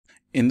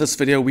In this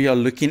video, we are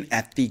looking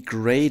at the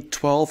Grade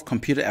 12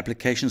 Computer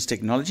Applications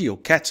Technology, or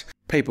CAT,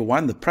 Paper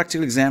 1, the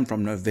practical exam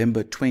from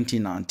November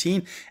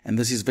 2019. And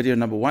this is video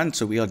number 1,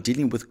 so we are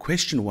dealing with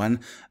question 1,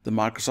 the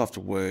Microsoft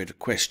Word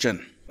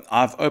question.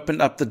 I've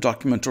opened up the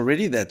document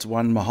already. That's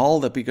one Mahal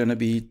that we're going to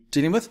be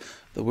dealing with,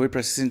 the word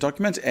processing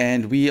document.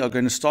 And we are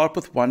going to start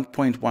with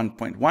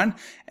 1.1.1.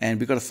 And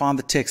we've got to find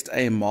the text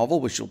A Marvel,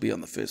 which will be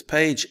on the first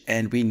page.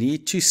 And we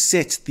need to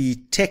set the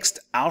text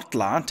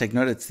outline. Take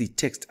note, it's the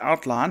text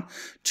outline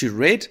to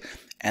red.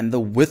 And the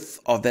width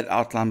of that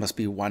outline must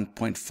be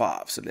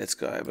 1.5. So let's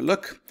go have a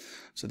look.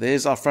 So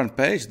there's our front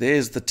page.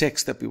 There's the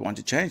text that we want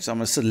to change. So I'm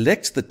going to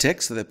select the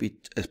text so that we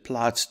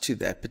apply it to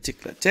that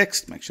particular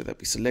text. Make sure that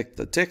we select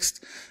the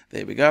text.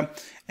 There we go.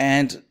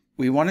 And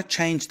we want to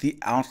change the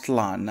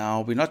outline.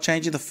 Now, we're not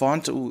changing the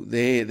font. Ooh,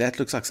 there, that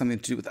looks like something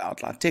to do with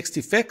outline. Text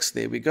effects.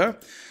 There we go.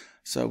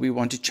 So we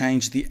want to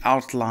change the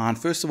outline.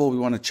 First of all, we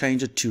want to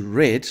change it to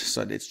red.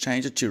 So let's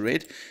change it to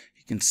red.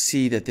 You can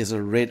see that there's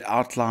a red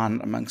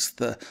outline amongst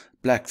the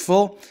black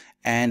fill.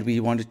 And we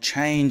want to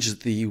change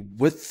the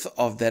width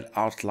of that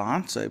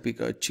outline. So if we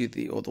go to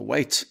the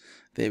weight,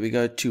 there we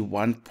go, to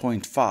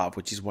 1.5,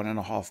 which is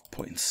 1.5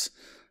 points.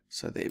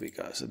 So there we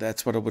go. So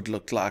that's what it would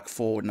look like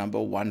for number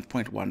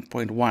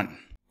 1.1.1.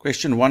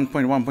 Question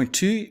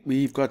 1.1.2,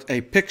 we've got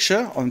a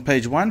picture on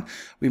page 1.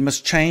 We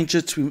must change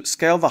it to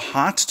scale the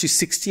height to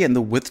 60 and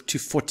the width to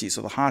 40.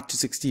 So the height to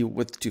 60,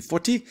 width to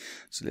 40.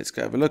 So let's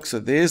go have a look. So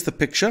there's the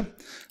picture.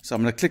 So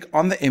I'm going to click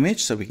on the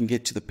image so we can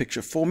get to the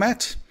picture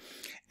format.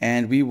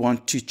 And we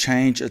want to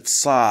change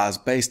its size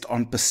based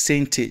on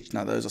percentage.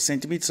 Now, those are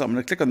centimeters. So I'm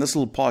going to click on this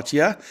little part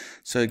here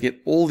so I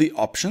get all the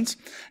options.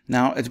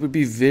 Now, it would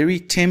be very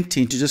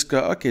tempting to just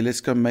go, okay,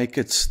 let's go make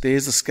it.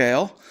 There's the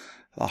scale.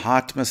 The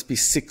height must be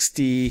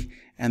 60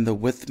 and the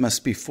width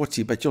must be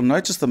 40. But you'll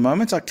notice the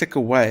moment I click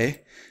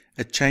away,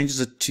 it changes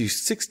it to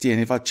 60. And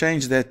if I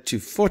change that to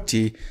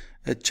 40,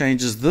 it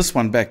changes this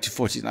one back to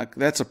 40. Like,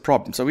 that's a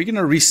problem. So we're going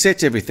to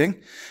reset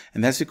everything.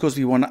 And that's because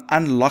we want to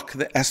unlock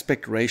the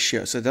aspect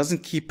ratio. So it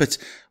doesn't keep it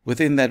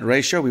within that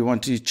ratio. We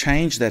want to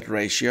change that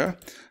ratio.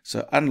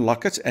 So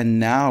unlock it. And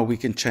now we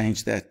can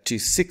change that to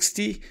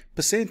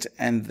 60%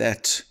 and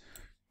that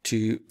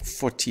to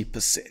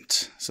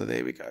 40%. So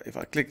there we go. If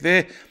I click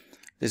there,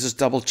 let's just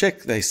double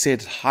check. They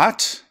said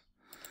height.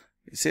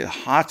 They said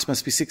height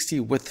must be 60,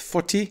 width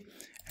 40.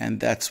 And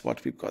that's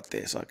what we've got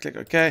there. So I click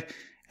OK.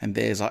 And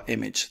there's our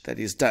image that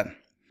is done.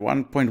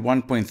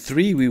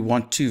 1.1.3, we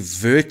want to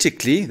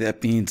vertically,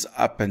 that means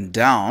up and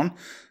down,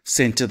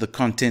 center the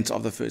content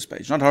of the first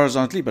page. Not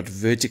horizontally, but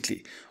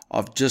vertically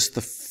of just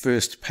the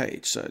first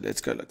page. So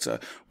let's go look. So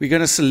we're going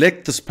to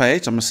select this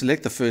page. I'm going to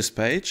select the first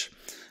page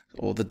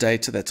or the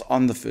data that's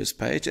on the first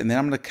page. And then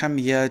I'm going to come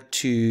here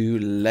to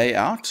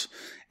layout.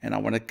 And I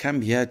want to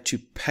come here to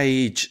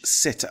page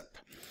setup.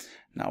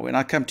 Now, when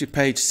I come to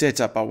page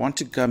setup, I want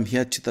to come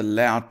here to the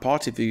layout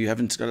part if you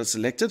haven't got it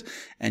selected,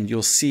 and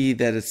you'll see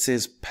that it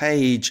says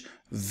page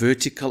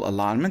vertical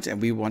alignment,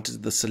 and we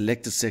wanted the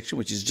selected section,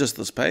 which is just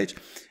this page,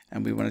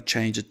 and we want to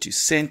change it to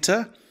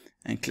center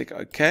and click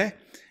OK.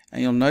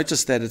 And you'll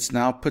notice that it's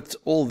now put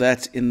all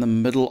that in the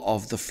middle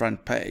of the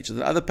front page.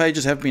 The other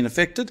pages have been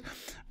affected,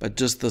 but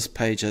just this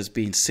page has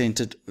been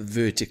centered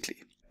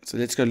vertically. So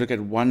let's go look at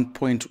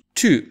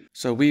 1.2.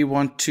 So we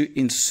want to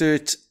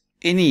insert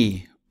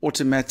any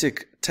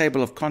automatic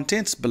table of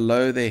contents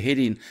below the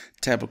heading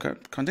table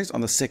of contents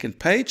on the second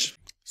page.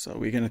 So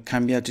we're going to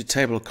come here to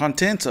table of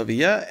contents over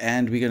here,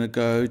 and we're going to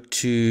go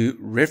to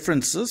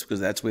references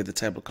because that's where the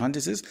table of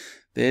contents is.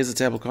 There's the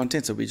table of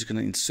contents. So we're just going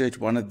to insert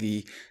one of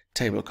the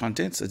table of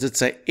contents. It did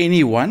say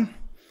anyone,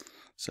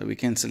 so we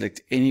can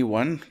select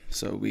anyone.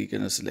 So we're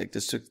going to select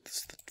this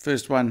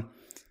first one,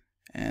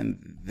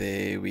 and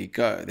there we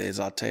go. There's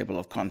our table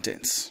of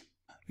contents.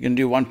 We're going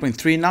to do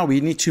 1.3 now.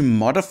 We need to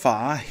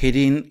modify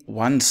heading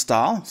 1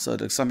 style. So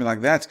it's something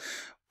like that.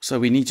 So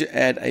we need to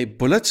add a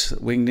bullet,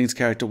 Wingdings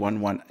character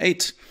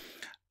 118.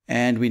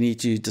 And we need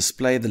to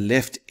display the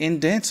left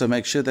indent. So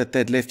make sure that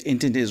that left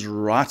indent is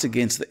right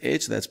against the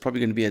edge. That's probably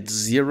going to be at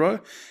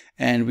 0.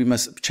 And we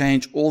must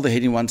change all the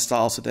heading 1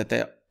 style so that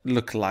they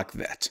look like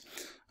that.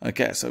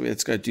 Okay, so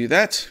let's go do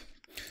that.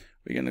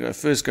 We're going to go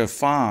first go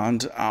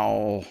find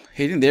our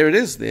heading. There it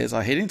is. There's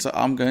our heading. So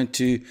I'm going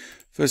to,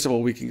 first of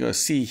all, we can go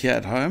see here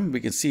at home. We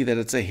can see that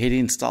it's a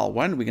heading style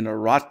 1. We're going to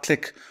right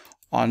click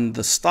on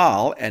the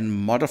style and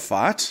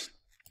modify it.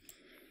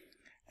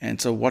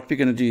 And so what we're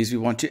going to do is we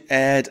want to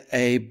add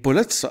a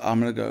bullet. So I'm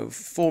going to go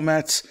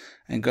format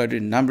and go to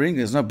numbering.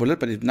 There's no bullet,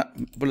 but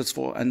bullets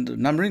for under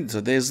numbering.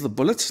 So there's the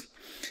bullet.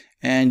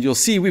 And you'll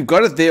see we've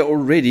got it there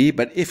already.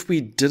 But if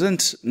we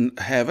didn't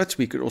have it,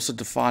 we could also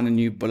define a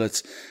new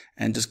bullet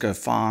and just go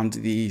find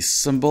the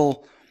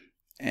symbol.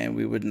 And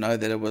we would know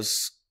that it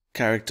was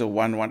character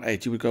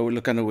 118. You would go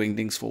look under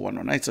Wingdings for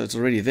 118. So it's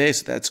already there.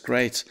 So that's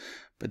great.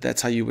 But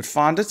that's how you would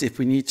find it if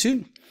we need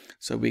to.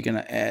 So we're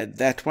going to add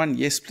that one.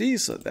 Yes,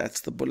 please. So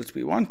that's the bullet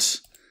we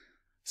want.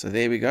 So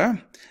there we go.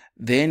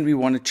 Then we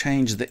want to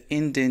change the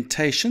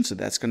indentation. So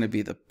that's going to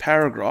be the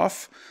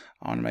paragraph.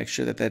 I want to make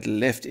sure that that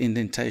left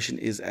indentation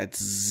is at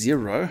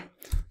 0.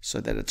 so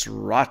that it's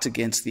right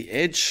against the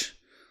edge.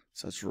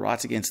 So it's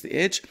right against the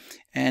edge,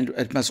 and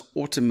it must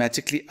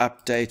automatically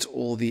update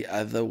all the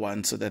other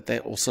ones so that they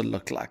also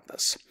look like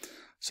this.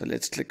 So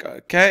let's click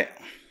OK.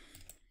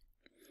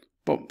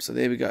 Boom. So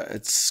there we go.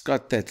 It's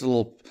got that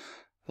little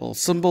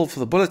symbol for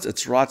the bullet.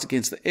 It's right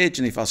against the edge,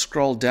 and if I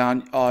scroll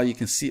down, you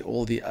can see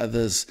all the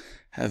others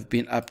have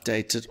been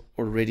updated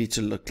already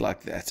to look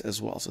like that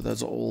as well. So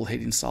those are all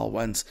heading style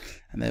ones,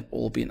 and they've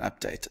all been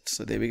updated.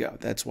 So there we go.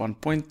 That's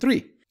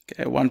 1.3.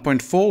 Okay,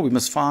 1.4, we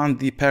must find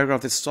the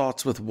paragraph that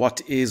starts with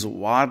what is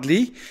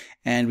widely,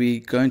 and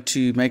we're going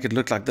to make it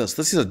look like this.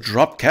 This is a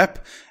drop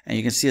cap, and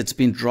you can see it's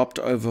been dropped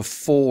over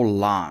 4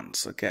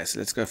 lines. Okay, so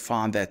let's go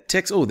find that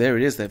text. Oh, there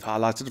it is. They've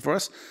highlighted it for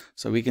us.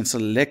 So we can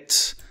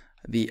select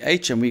the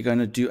H, and we're going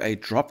to do a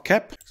drop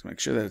cap. So make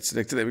sure that it's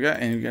selected. There we go.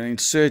 And we're going to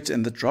insert,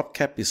 and the drop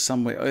cap is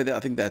somewhere over there. I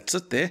think that's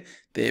it there.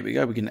 There we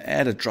go. We can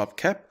add a drop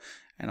cap,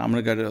 and I'm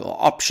going to go to the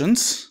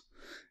options.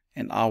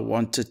 And I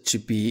want it to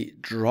be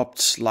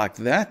dropped like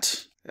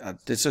that.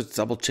 Let's just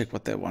double check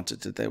what they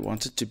wanted. Did they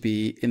want it to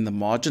be in the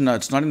margin? No,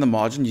 it's not in the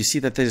margin. You see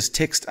that there's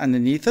text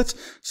underneath it.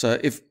 So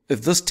if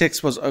this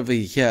text was over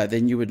here,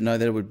 then you would know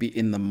that it would be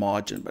in the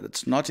margin, but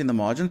it's not in the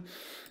margin.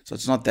 So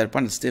it's not that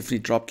one. It's definitely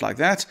dropped like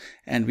that.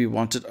 And we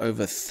want it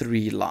over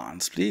 3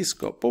 lines. Please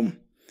go boom.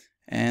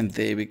 And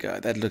there we go.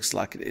 That looks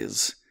like it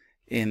is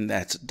in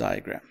that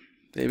diagram.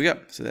 There we go.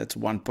 So that's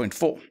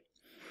 1.4.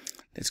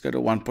 Let's go to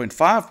 1.5.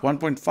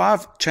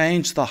 1.5,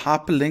 change the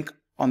hyperlink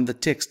on the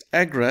text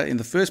agra in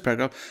the first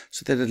paragraph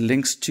so that it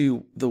links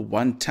to the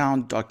one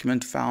town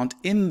document found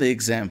in the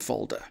exam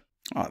folder.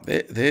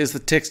 There's the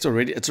text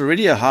already. It's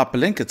already a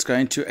hyperlink. It's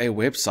going to a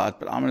website,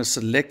 but I'm going to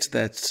select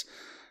that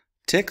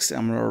text.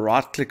 I'm going to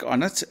right click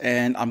on it,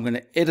 and I'm going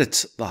to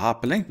edit the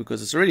hyperlink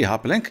because it's already a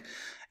hyperlink.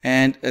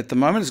 And at the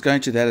moment it's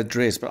going to that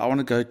address, but I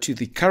want to go to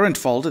the current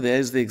folder.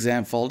 There's the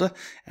exam folder,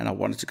 and I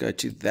want it to go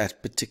to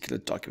that particular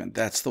document.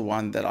 That's the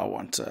one that I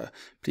want.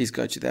 Please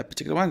go to that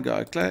particular one. Go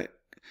OK.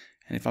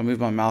 And if I move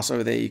my mouse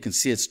over there, you can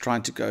see it's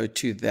trying to go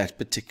to that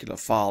particular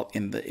file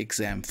in the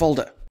exam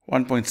folder.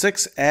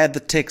 1.6, add the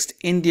text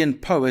Indian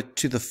poet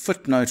to the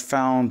footnote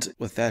found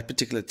with that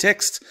particular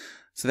text.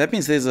 So that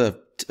means there's a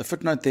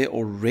footnote there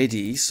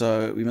already,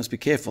 so we must be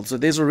careful. So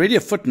there's already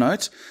a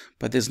footnote,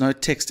 but there's no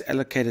text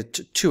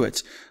allocated to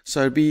it.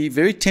 So it'd be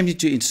very tempting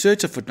to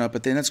insert a footnote,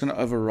 but then it's going to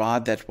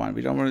override that one.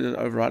 We don't want to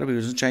override it, we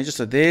just change it.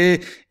 So there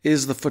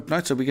is the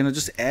footnote. So we're going to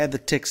just add the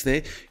text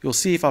there. You'll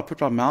see if I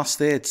put my mouse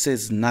there, it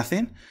says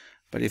nothing.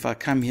 But if I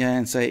come here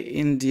and say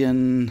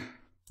Indian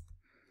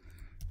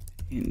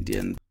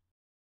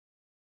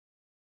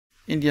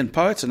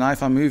poet, so now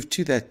if I move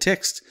to that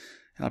text,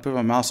 and I put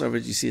my mouse over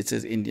it, you see it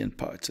says Indian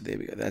poet. So there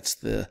we go. That's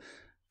the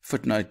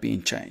footnote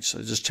being changed.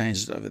 So just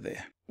change it over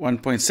there.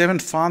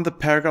 1.7, find the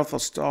paragraph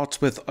that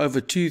starts with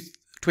over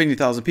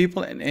 20,000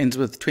 people and ends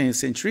with 20th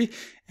century.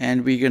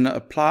 And we're going to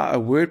apply a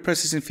word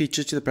processing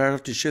feature to the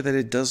paragraph to ensure that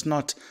it does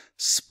not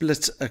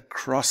split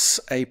across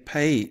a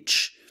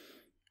page.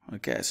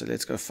 Okay, so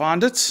let's go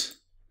find it.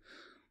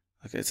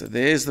 Okay, so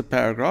there's the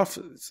paragraph.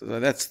 So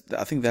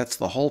I think that's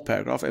the whole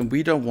paragraph, and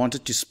we don't want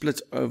it to split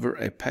over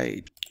a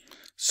page.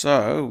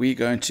 So we're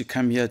going to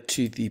come here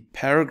to the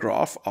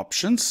paragraph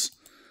options.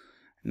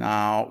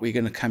 Now we're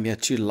going to come here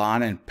to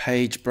line and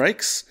page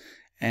breaks,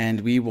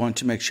 and we want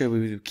to make sure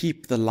we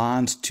keep the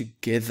lines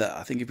together.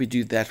 I think if we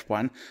do that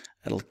one,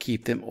 it'll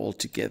keep them all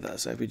together.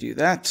 So if we do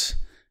that,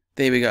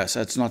 there we go.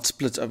 So it's not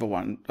split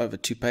over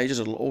 2 pages.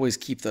 It'll always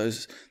keep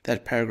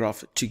that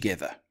paragraph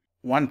together.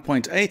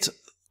 1.8.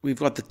 We've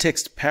got the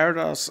text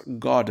Paradise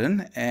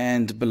Garden,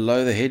 and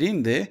below the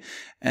heading there,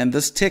 and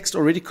this text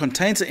already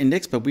contains an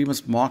index, but we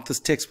must mark this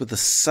text with a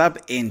sub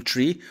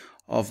entry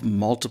of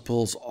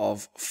multiples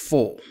of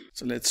 4.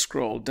 So let's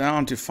scroll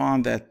down to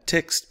find that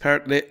text.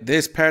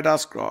 There's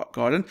Paradise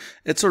Garden.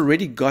 It's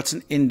already got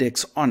an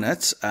index on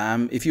it.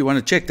 If you want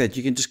to check that,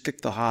 you can just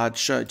click the hide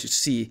show to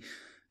see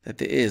that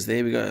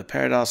there we go,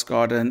 Paradise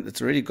Garden. It's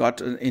already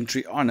got an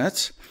entry on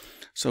it,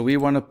 so we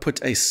want to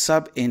put a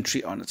sub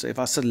entry on it. So if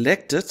I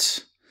select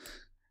it,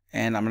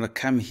 and I'm going to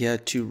come here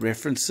to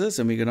references,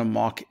 and we're going to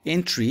mark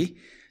entry.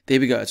 There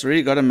we go. It's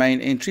already got a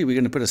main entry. We're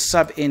going to put a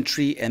sub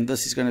entry, and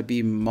this is going to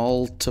be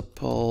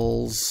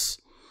multiples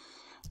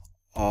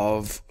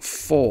of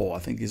 4. I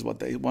think is what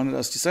they wanted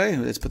us to say.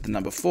 Let's put the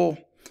number 4.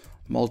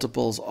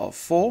 Multiples of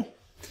 4.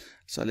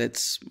 So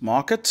let's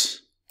mark it.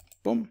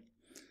 Boom.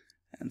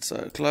 And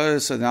so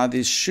close. So now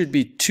there should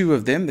be 2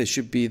 of them. There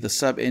should be the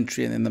sub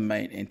entry and then the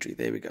main entry.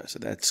 There we go. So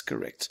that's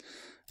correct.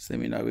 So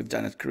then we know we've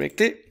done it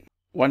correctly.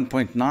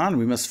 1.9,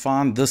 we must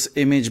find this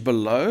image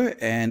below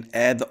and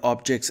add the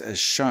objects as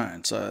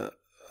shown. So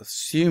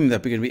assume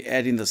that we're going to be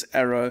adding this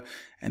arrow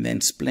and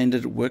then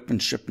splendid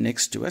workmanship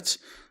next to it.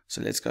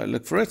 So let's go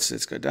look for it. So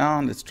let's go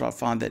down. Let's try to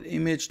find that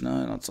image.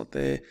 No, it's not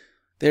there.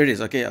 There it is.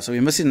 Okay, so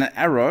we're missing an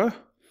arrow.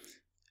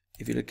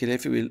 If you look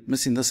carefully, we're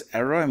missing this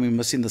arrow and we're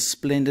missing the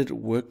splendid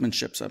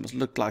workmanship. So it must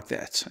look like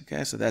that.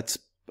 Okay, so that's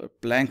a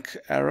blank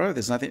arrow,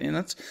 there's nothing in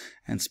it,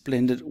 and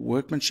splendid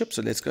workmanship.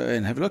 So let's go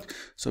and have a look.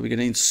 So we're going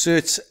to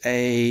insert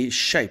a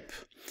shape.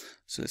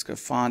 So let's go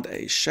find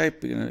a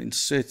shape. We're going to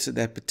insert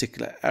that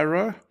particular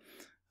arrow.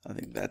 I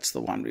think that's the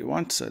one we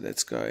want. So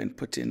let's go and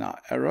put in our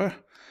arrow.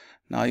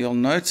 Now you'll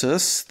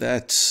notice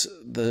that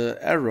the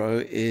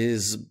arrow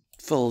is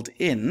filled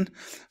in.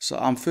 So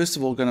I'm first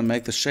of all going to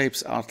make the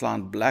shape's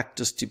outline black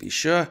just to be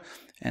sure.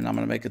 And I'm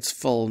going to make its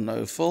fill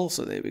no fill.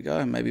 So there we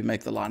go. Maybe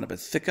make the line a bit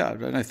thicker. I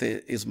don't know if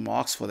there is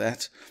marks for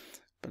that,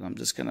 but I'm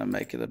just going to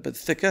make it a bit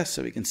thicker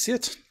so we can see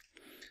it.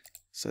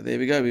 So there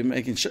we go. We're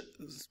making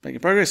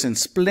progress, and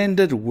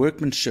splendid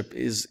workmanship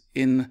is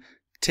in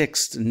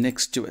text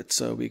next to it.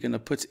 So we're going to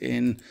put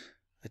in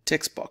a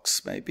text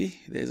box.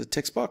 Maybe there's a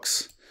text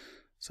box.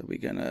 So we're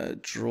going to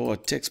draw a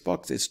text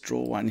box. Let's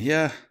draw one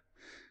here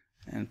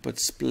and put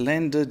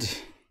splendid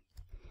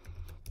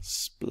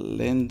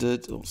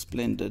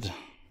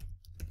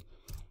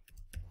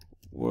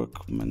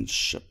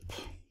workmanship.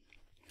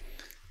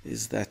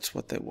 Is that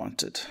what they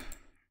wanted?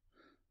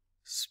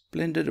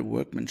 Splendid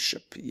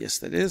workmanship. Yes,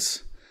 that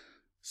is.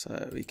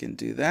 So we can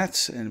do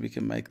that, and we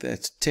can make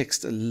that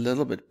text a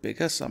little bit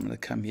bigger. So I'm going to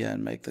come here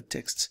and make the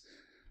text.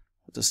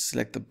 I'll just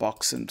select the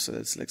box, and so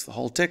it selects the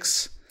whole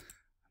text.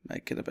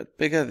 Make it a bit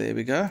bigger. There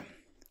we go.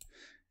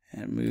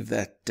 And move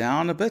that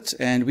down a bit.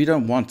 And we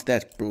don't want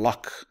that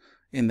block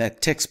in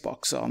that text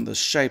box. So on the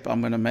shape,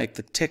 I'm going to make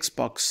the text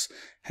box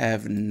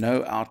have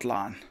no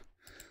outline.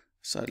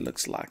 So it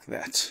looks like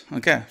that.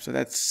 Okay, so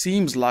that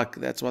seems like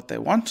that's what they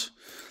want.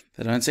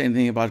 They don't say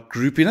anything about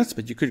grouping it,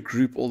 but you could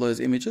group all those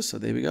images. So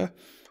there we go.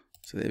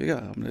 So there we go.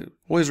 I'm going to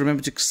always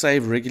remember to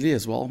save regularly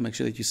as well. Make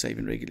sure that you save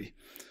in regularly.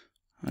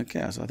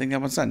 Okay, so I think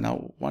that one's done.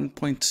 Now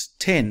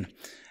 1.10.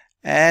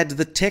 Add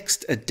the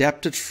text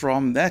adapted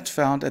from that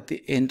found at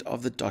the end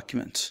of the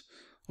document.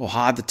 Or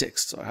hide the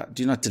text. So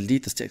do not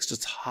delete this text,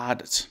 just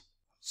hide it.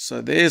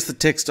 So there's the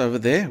text over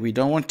there. We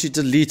don't want to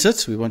delete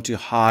it. We want to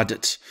hide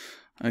it.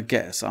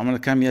 Okay, so I'm going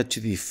to come here to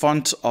the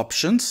font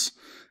options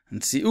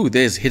and see. Oh,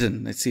 there's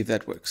hidden. Let's see if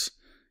that works.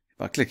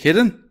 If I click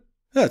hidden,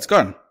 oh, it's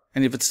gone.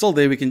 And if it's still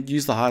there, we can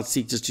use the hard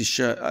seek just to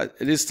show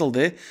it is still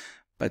there,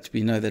 but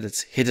we know that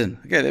it's hidden.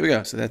 Okay, there we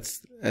go. So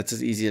that's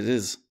as easy as it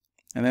is.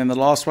 And then the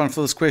last one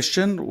for this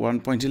question,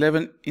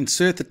 1.11,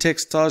 insert the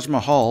text Taj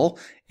Mahal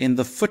in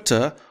the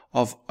footer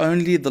of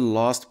only the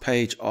last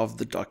page of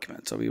the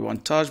document. So we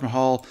want Taj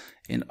Mahal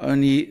in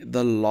only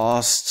the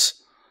last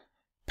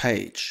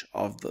page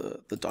of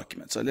the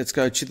document. So let's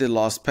go to the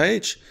last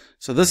page.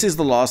 So this is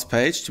the last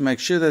page to make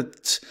sure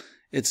that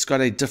it's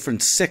got a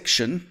different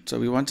section. So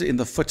we want it in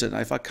the footer. Now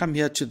if I come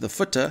here to the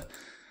footer,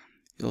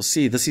 you'll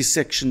see this is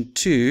section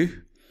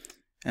 2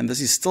 and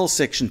this is still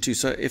section 2.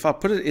 So if I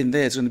put it in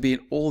there, it's going to be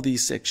in all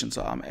these sections.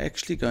 So I'm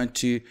actually going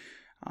to,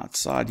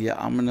 outside here,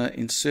 I'm going to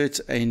insert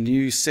a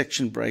new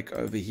section break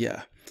over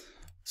here.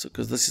 So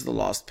because this is the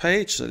last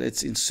page, so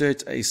let's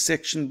insert a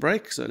section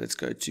break. So let's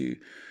go to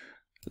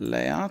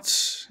layout,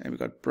 and we've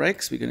got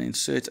breaks. We're going to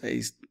insert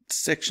a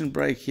section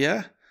break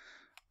here.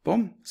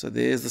 Boom. So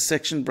there's the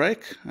section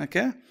break.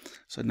 Okay.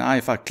 So now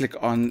if I click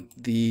on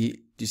the,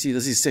 you see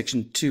this is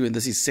section 2 and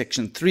this is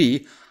section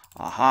 3.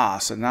 Aha.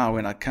 So now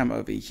when I come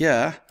over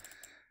here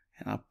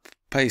and I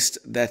paste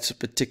that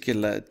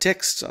particular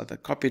text, so I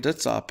copied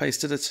it, so I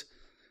pasted it,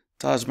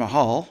 Taj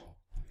Mahal.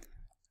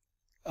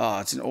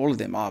 It's in all of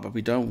them. But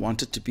we don't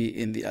want it to be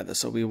in the other.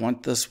 So we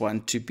want this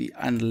one to be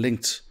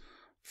unlinked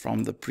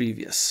from the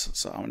previous.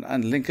 So I'm going to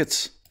unlink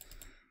it.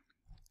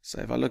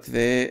 So if I look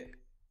there,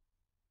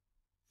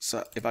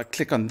 so if I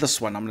click on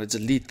this one, I'm going to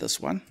delete this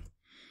one.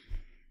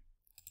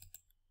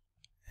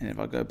 And if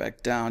I go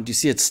back down, do you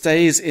see it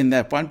stays in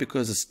that one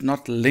because it's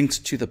not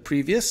linked to the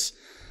previous,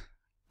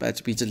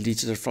 but we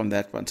deleted it from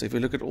that one. So if we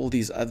look at all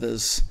these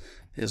others,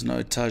 there's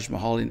no Taj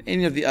Mahal in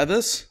any of the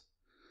others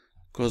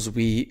because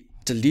we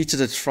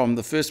deleted it from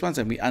the first ones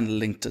and we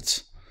unlinked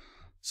it.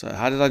 So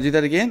how did I do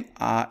that again?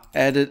 I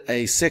added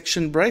a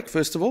section break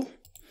first of all.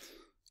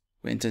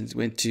 Went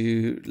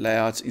to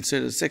layout,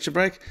 inserted a section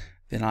break.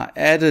 Then I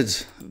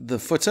added the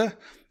footer.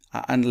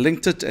 I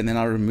unlinked it, and then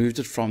I removed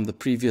it from the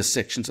previous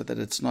section so that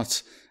it's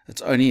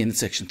only in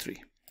section 3.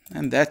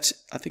 And that,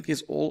 I think,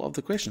 is all of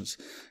the questions.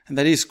 And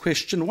that is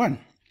question 1.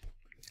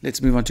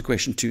 Let's move on to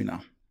question 2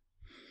 now.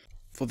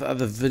 For the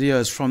other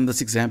videos from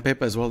this exam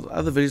paper, as well as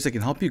other videos that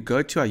can help you,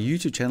 go to our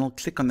YouTube channel,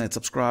 click on that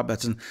subscribe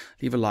button,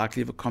 leave a like,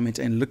 leave a comment,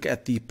 and look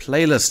at the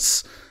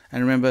playlists.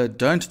 And remember,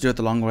 don't do it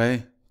the long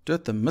way, do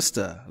it the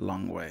Mr.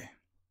 Long way.